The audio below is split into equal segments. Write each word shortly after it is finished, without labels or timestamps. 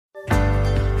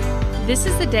This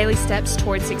is the Daily Steps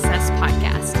Toward Success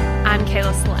podcast. I'm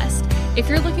Kayla Celeste. If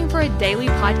you're looking for a daily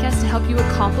podcast to help you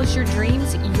accomplish your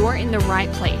dreams, you're in the right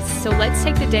place. So let's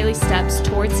take the daily steps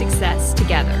toward success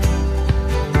together.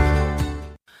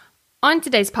 On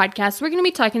today's podcast, we're going to be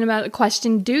talking about the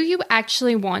question, do you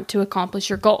actually want to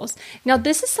accomplish your goals? Now,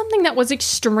 this is something that was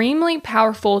extremely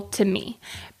powerful to me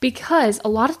because a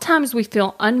lot of times we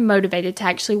feel unmotivated to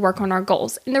actually work on our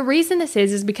goals. And the reason this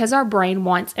is because our brain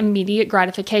wants immediate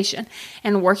gratification.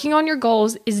 And working on your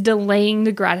goals is delaying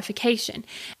the gratification.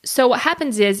 So what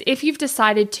happens is if you've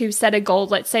decided to set a goal,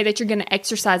 let's say that you're going to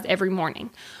exercise every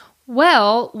morning.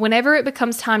 Well, whenever it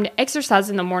becomes time to exercise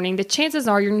in the morning, the chances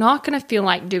are you're not going to feel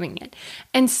like doing it.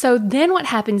 And so then what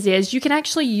happens is you can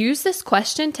actually use this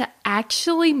question to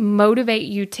actually motivate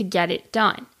you to get it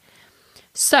done.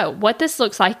 So what this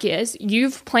looks like is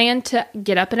you've planned to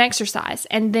get up and exercise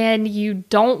and then you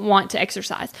don't want to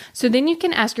exercise. So then you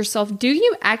can ask yourself, do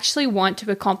you actually want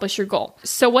to accomplish your goal?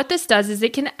 So what this does is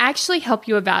it can actually help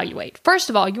you evaluate. First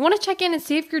of all, you want to check in and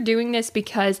see if you're doing this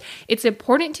because it's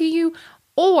important to you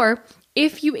or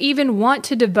if you even want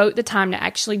to devote the time to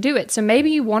actually do it. So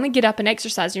maybe you want to get up and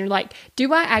exercise and you're like,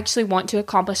 do I actually want to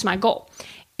accomplish my goal?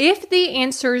 If the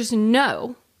answer is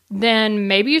no, then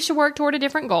maybe you should work toward a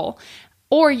different goal.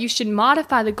 Or you should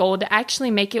modify the goal to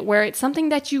actually make it where it's something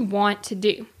that you want to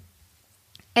do.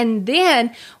 And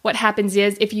then what happens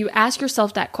is if you ask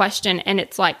yourself that question and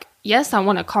it's like, yes, I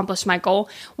want to accomplish my goal,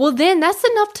 well, then that's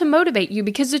enough to motivate you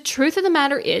because the truth of the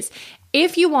matter is,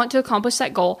 if you want to accomplish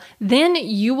that goal, then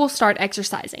you will start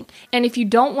exercising. And if you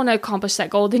don't want to accomplish that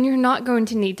goal, then you're not going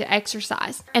to need to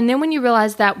exercise. And then when you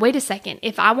realize that, wait a second,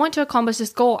 if I want to accomplish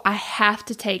this goal, I have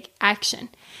to take action.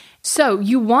 So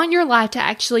you want your life to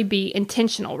actually be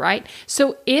intentional, right?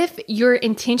 So if you're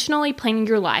intentionally planning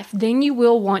your life, then you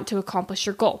will want to accomplish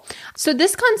your goal. So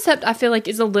this concept I feel like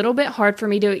is a little bit hard for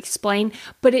me to explain,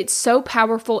 but it's so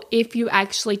powerful if you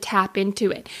actually tap into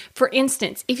it. For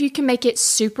instance, if you can make it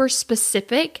super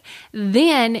specific,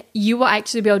 then you will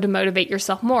actually be able to motivate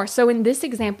yourself more. So in this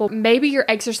example, maybe you're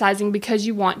exercising because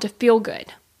you want to feel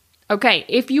good. Okay,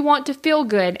 if you want to feel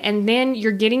good and then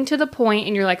you're getting to the point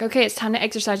and you're like, okay, it's time to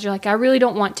exercise. You're like, I really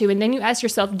don't want to. And then you ask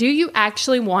yourself, do you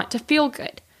actually want to feel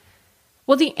good?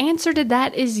 Well, the answer to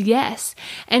that is yes.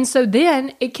 And so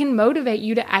then it can motivate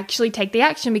you to actually take the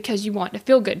action because you want to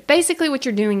feel good. Basically, what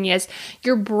you're doing is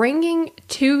you're bringing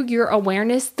to your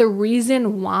awareness the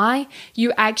reason why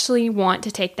you actually want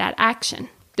to take that action.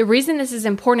 The reason this is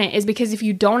important is because if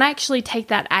you don't actually take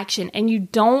that action and you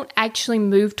don't actually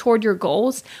move toward your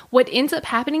goals, what ends up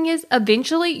happening is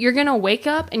eventually you're going to wake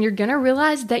up and you're going to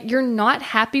realize that you're not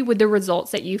happy with the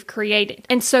results that you've created.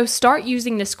 And so start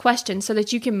using this question so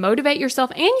that you can motivate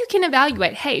yourself and you can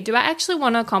evaluate, hey, do I actually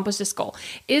want to accomplish this goal?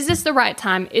 Is this the right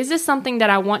time? Is this something that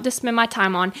I want to spend my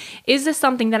time on? Is this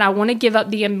something that I want to give up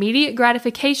the immediate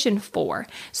gratification for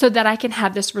so that I can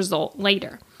have this result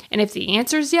later? And if the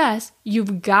answer is yes,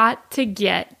 you've got to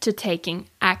get to taking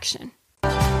action.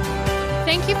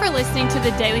 Thank you for listening to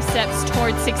the Daily Steps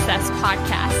Toward Success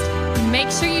podcast.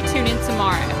 Make sure you tune in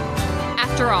tomorrow.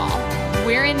 After all,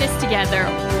 we're in this together,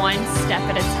 one step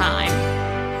at a time.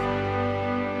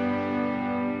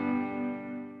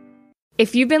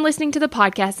 If you've been listening to the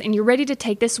podcast and you're ready to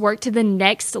take this work to the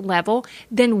next level,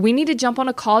 then we need to jump on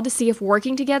a call to see if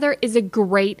working together is a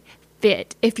great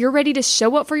fit. If you're ready to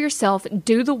show up for yourself,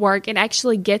 do the work, and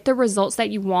actually get the results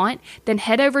that you want, then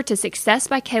head over to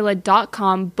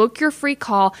successbykayla.com, book your free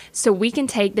call so we can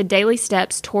take the daily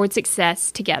steps toward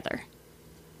success together.